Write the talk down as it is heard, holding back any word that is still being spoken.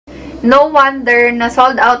No wonder na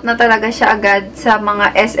sold out na talaga siya agad sa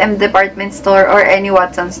mga SM department store or any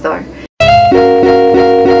Watson store.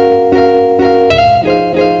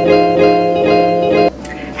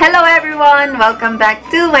 Hello everyone! Welcome back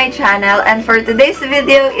to my channel, and for today's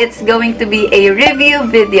video, it's going to be a review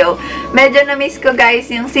video. Medyo na-miss ko guys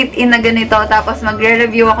yung sit-in na ganito, tapos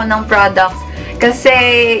magre-review ako ng products. Kasi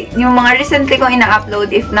yung mga recently kong ina-upload,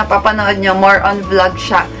 if napapanood nyo, more on vlog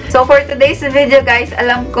siya. So for today's video guys,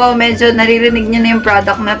 alam ko medyo naririnig nyo na yung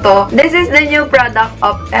product na to. This is the new product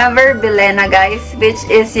of Bilena guys, which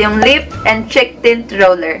is yung lip and cheek tint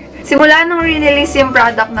roller. Simula nung re-release yung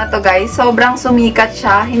product na to guys, sobrang sumikat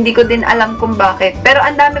siya. Hindi ko din alam kung bakit. Pero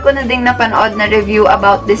ang dami ko na ding napanood na review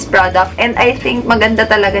about this product, and I think maganda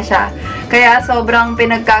talaga siya. Kaya sobrang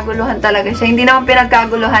pinagkaguluhan talaga siya. Hindi naman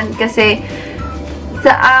pinagkaguluhan kasi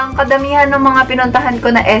ang kadamihan ng mga pinuntahan ko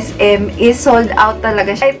na SM is sold out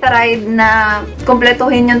talaga siya. I tried na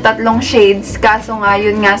kumpletuhin yung 3 shades, kaso nga,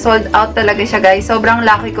 yun nga, sold out talaga siya guys. Sobrang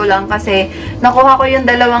lucky ko lang kasi nakuha ko yung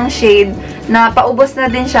 2 shade na paubos na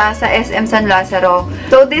din siya sa SM San Lazaro.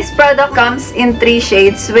 So this product comes in 3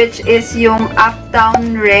 shades, which is yung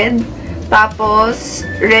Uptown Red, tapos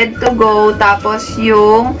Red to Go, tapos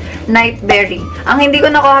yung Nightberry. Ang hindi ko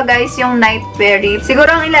nakuha guys yung Nightberry. Siguro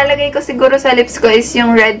ang ilalagay ko siguro sa lips ko is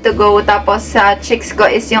yung Red to Go, tapos sa cheeks ko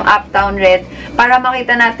is yung Uptown Red, para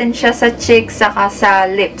makita natin siya sa cheeks saka sa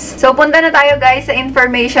lips. So punta na tayo guys sa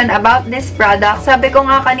information about this product. Sabi ko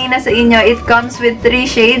nga kanina sa inyo, it comes with 3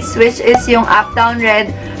 shades, which is yung Uptown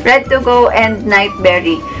Red, Red to Go, and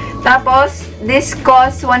Nightberry. Tapos this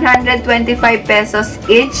costs 125 pesos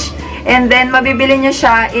each. And then, mabibili nyo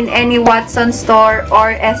siya in any Watson store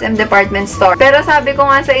or SM department store. Pero sabi ko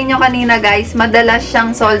nga sa inyo kanina guys, madalas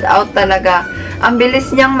siyang sold out talaga. Ang bilis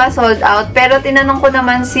niyang ma-sold out. Pero tinanong ko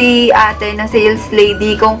naman si ate na sales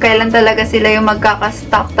lady kung kailan talaga sila yung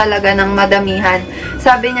magkakastock talaga ng madamihan.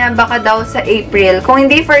 Sabi niya baka daw sa April. Kung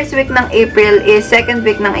hindi first week ng April is second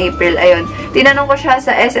week ng April. Ayun. Tinanong ko siya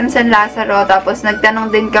sa SM San Lazaro. Tapos nagtanong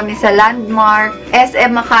din kami sa Landmark,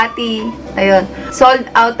 SM Makati. Ayun. Sold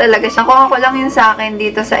out talaga siya. Kung ako lang yun sa akin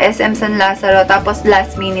dito sa SM San Lazaro. Tapos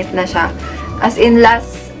last minute na siya. As in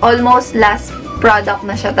almost last product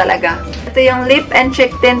na siya talaga. Ito yung lip and cheek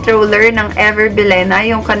tint roller ng Bilena,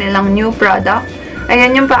 yung kanilang new product.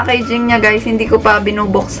 Ayan yung packaging niya guys, hindi ko pa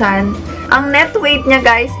binubuksan. Ang net weight niya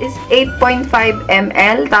guys is 8.5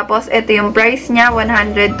 ml. Tapos ito yung price niya,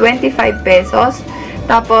 125 pesos.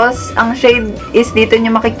 Tapos ang shade is dito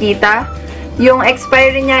nyo makikita. Yung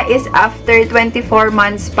expiry niya is after 24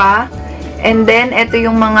 months pa. And then ito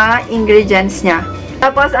yung mga ingredients niya.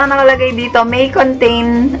 Tapos ang nakalagay dito, may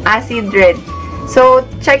contain acid red. So,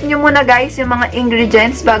 check nyo muna guys yung mga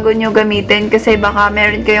ingredients bago nyo gamitin kasi baka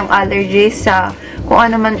meron kayong allergies sa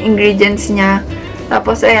kung ano man ingredients niya.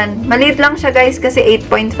 Tapos, ayan. Maliit lang siya guys kasi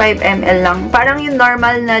 8.5 ml lang. Parang yung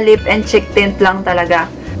normal na lip and cheek tint lang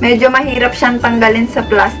talaga. Medyo mahirap siyang tanggalin sa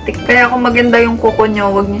plastic. Kaya kung maganda yung kuko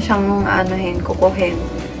nyo, huwag nyo siyang kukuhin.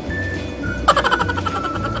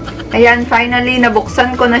 Ayan, finally,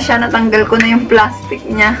 nabuksan ko na siya. Natanggal ko na yung plastic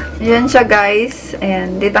niya. Ayan siya, guys.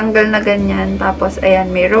 Ayan, ditanggal na ganyan. Tapos, ayan,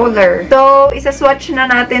 may roller. So, isa-swatch na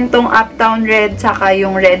natin tong Uptown Red saka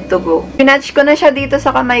yung Red to Go. Pinatch ko na siya dito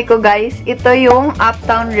sa kamay ko, guys. Ito yung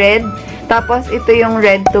Uptown Red. Tapos, ito yung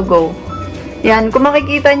Red to Go. Ayan, kung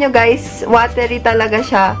makikita nyo, guys, watery talaga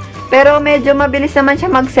siya. Pero, medyo mabilis naman siya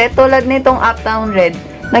mag-set. Tulad nitong Uptown Red.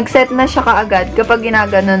 Nag-set na siya kaagad kapag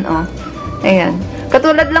ginaganon, oh. Ayan.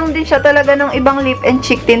 Katulad lang din siya talaga ng ibang lip and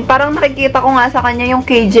cheek tint. Parang nakikita ko nga sa kanya yung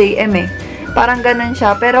KJM eh. Parang ganun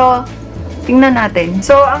siya. Pero, tingnan natin.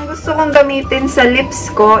 So, ang gusto kong gamitin sa lips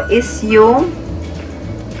ko is yung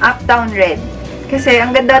Uptown Red. Kasi,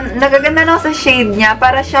 ang ganda, nagaganda na sa shade niya.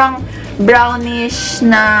 Para siyang brownish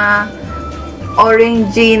na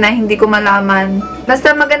orangey na hindi ko malaman.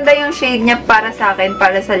 Basta maganda yung shade niya para sa akin,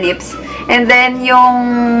 para sa lips. And then, yung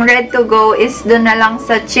Red to Go is dun na lang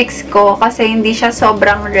sa cheeks ko kasi hindi siya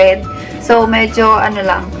sobrang red. So, medyo,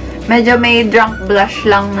 medyo may drunk blush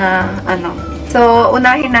lang na, So,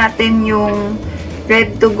 unahin natin yung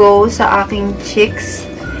Red to Go sa aking cheeks.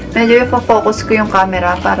 Medyo ipo-focus ko yung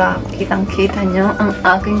camera para kitang-kita nyo ang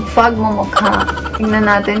aking pagmumukha. Tingnan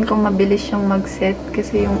natin kung mabilis siyang mag-set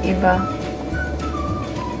kasi yung iba.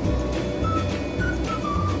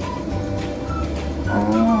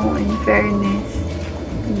 Oh, in fairness.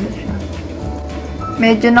 Ganda siya.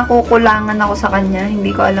 Medyo nakukulangan ako sa kanya.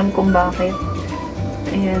 Hindi ko alam kung bakit.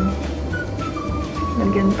 Ayan.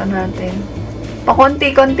 Lagyan pa natin.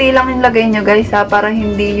 Pakonti-konti lang yung lagay nyo guys ha. Para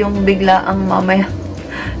hindi yung bigla ang mamaya.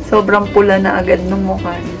 Sobrang pula na agad ng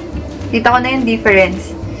mukha. Kita ko na yung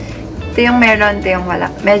difference. Ito yung meron, ito yung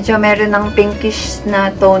wala. Medyo meron ng pinkish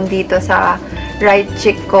na tone dito sa right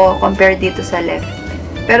cheek ko compared dito sa left.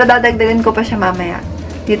 Pero dadagdagan ko pa siya mamaya.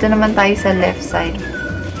 Dito naman tayo sa left side.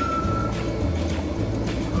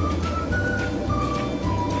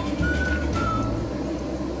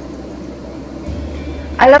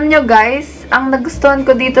 Alam nyo guys, ang nagustuhan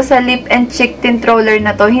ko dito sa lip and cheek tint roller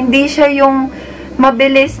na to, hindi siya yung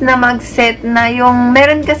mabilis na mag-set na yung,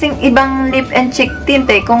 meron kasing ibang lip and cheek tint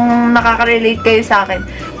kung nakaka-relate kayo sa akin.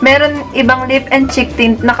 Meron ibang lip and cheek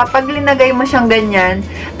tint na kapag linagay mo siyang ganyan,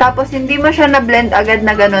 tapos hindi mo siya na-blend agad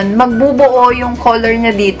na ganun, magbubuo yung color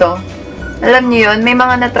niya dito. Alam niyo yun? May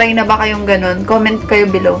mga na-try na ba kayong ganun? Comment kayo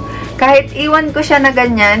below. Kahit iwan ko siya na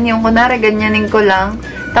ganyan, yung kunwari ganyanin ko lang,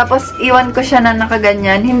 tapos, iwan ko siya na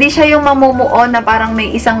nakaganyan. Hindi siya yung mamumuo na parang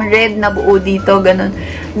may isang red na buo dito, ganun.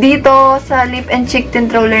 Dito, sa lip and cheek tint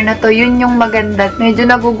roller na to, yun yung maganda. Medyo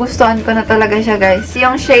nagugustuhan ko na talaga siya, guys.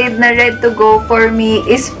 Yung shade na red to go for me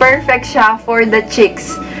is perfect siya for the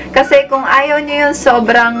cheeks. Kasi kung ayaw nyo yung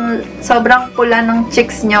sobrang pula ng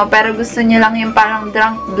cheeks nyo, pero gusto nyo lang yung parang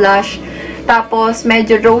drunk blush, tapos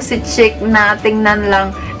medyo rosy cheek na tingnan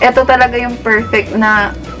lang, ito talaga yung perfect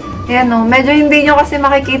na. Ayan o, medyo hindi nyo kasi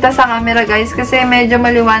makikita sa camera guys, kasi medyo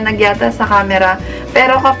maliwanag yata sa camera.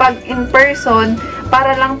 Pero kapag in person,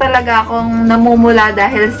 para lang talaga akong namumula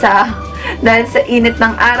dahil sa init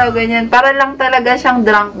ng araw, ganyan. Para lang talaga siyang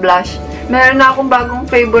drunk blush. Meron na akong bagong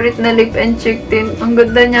favorite na lip and cheek tint. Ang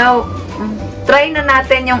ganda niya. Try na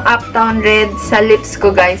natin yung Uptown Red sa lips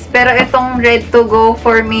ko guys. Pero itong red to go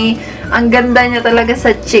for me, ang ganda niya talaga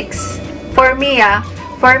sa cheeks. For me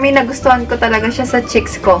nagustuhan ko talaga siya sa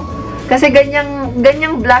cheeks ko. Kasi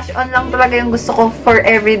ganyang blush on lang talaga yung gusto ko for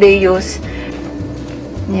everyday use.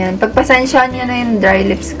 Yan. Pagpasensyahan nyo na yung dry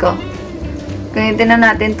lips ko. Gamitin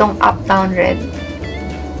na natin tong Uptown Red.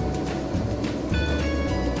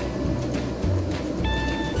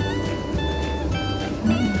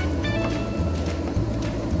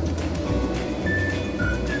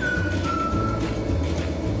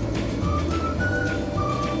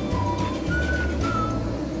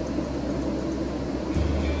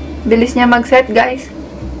 Bilis niya mag-set, guys.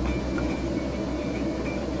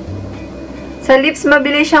 Sa lips,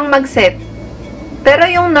 mabilis siyang mag-set. Pero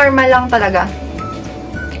yung normal lang talaga.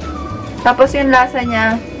 Tapos yung lasa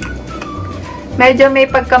niya, medyo may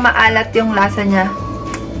pagkamaalat yung lasa niya.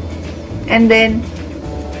 And then,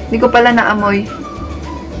 hindi ko pala naamoy.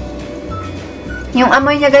 Yung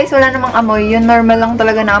amoy niya, guys, wala namang amoy. Yung normal lang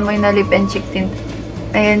talaga na amoy na lip and cheek tint.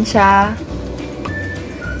 Ayan siya.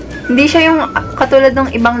 Hindi siya yung katulad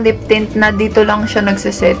ng ibang lip tint na dito lang siya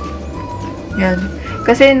nagsiset. Yan.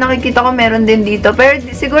 Kasi nakikita ko meron din dito. Pero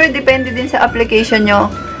siguro depende din sa application nyo.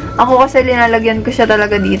 Ako kasi linalagyan ko siya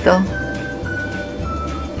talaga dito.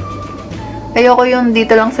 Ayoko yung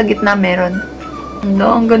dito lang sa gitna meron.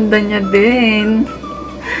 No, ang ganda niya din.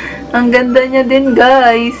 Ang ganda niya din,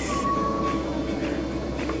 guys.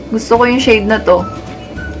 Gusto ko yung shade na to.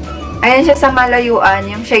 Ayan siya sa malayuan.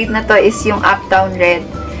 Yung shade na to is yung Uptown Red.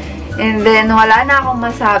 And then, wala na akong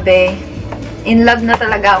masabi. In love na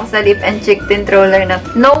talaga ako sa lip and cheek tint roller na.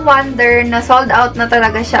 No wonder na sold out na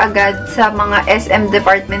talaga siya agad sa mga SM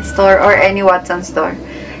department store or any Watson store.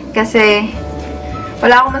 Kasi,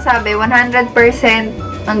 wala akong masabi. 100%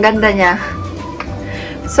 ang ganda niya.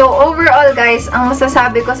 So, overall guys, ang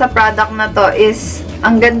masasabi ko sa product na to is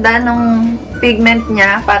ang ganda ng pigment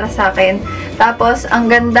niya para sa akin. Tapos, ang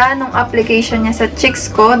ganda ng application niya sa cheeks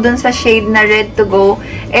ko, dun sa shade na red to go.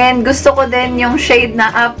 And gusto ko din yung shade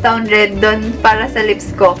na Uptown Red dun para sa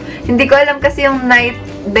lips ko. Hindi ko alam kasi yung Night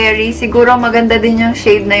Berry, siguro maganda din yung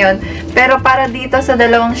shade na yon. Pero para dito sa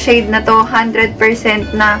dalawang shade na to, 100%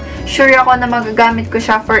 na sure ako na magagamit ko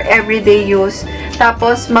siya for everyday use.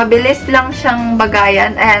 Tapos, mabilis lang siyang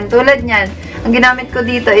bagayan. Ayan, tulad niyan. Ang ginamit ko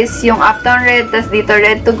dito is yung Uptown Red, tas dito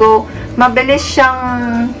red to go. Mabilis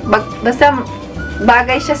siyang, basta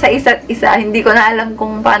bagay siya sa isa't isa. Hindi ko na alam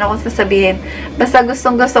kung paano ko sasabihin. Basta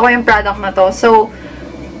gustong-gusto ko yung product na to. So,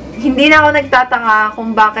 hindi na ako nagtataka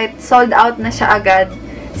kung bakit sold out na siya agad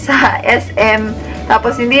sa SM.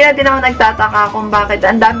 Tapos, hindi na din ako nagtataka kung bakit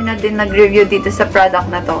ang dami na din nag-review dito sa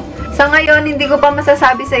product na to. Sa ngayon, hindi ko pa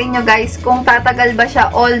masasabi sa inyo guys kung tatagal ba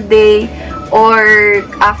siya all day or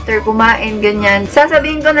after kumain, ganyan.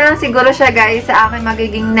 Sasabihin ko na lang siguro siya guys sa aking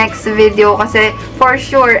magiging next video kasi for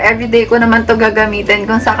sure, everyday ko naman to gagamitin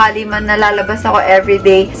kung sakali man nalalabas ako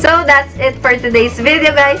everyday. So, that's it for today's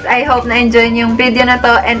video guys. I hope na-enjoy niyo yung video na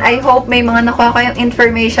to and I hope may mga nakuha kayong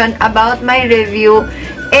information about my review.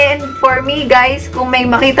 And for me guys, kung may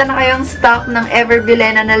makita na kayong stock ng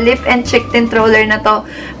Bilena na lip and cheek tint roller na to,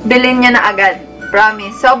 bilhin nyo na agad.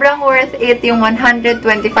 Promise. Sobrang worth it yung 125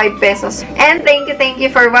 pesos. And thank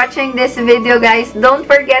you for watching this video, guys. Don't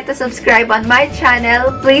forget to subscribe on my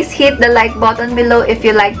channel. Please hit the like button below if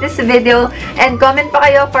you like this video. And comment pa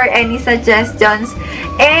kayo for any suggestions.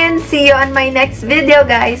 And see you on my next video,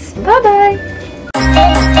 guys. Bye-bye!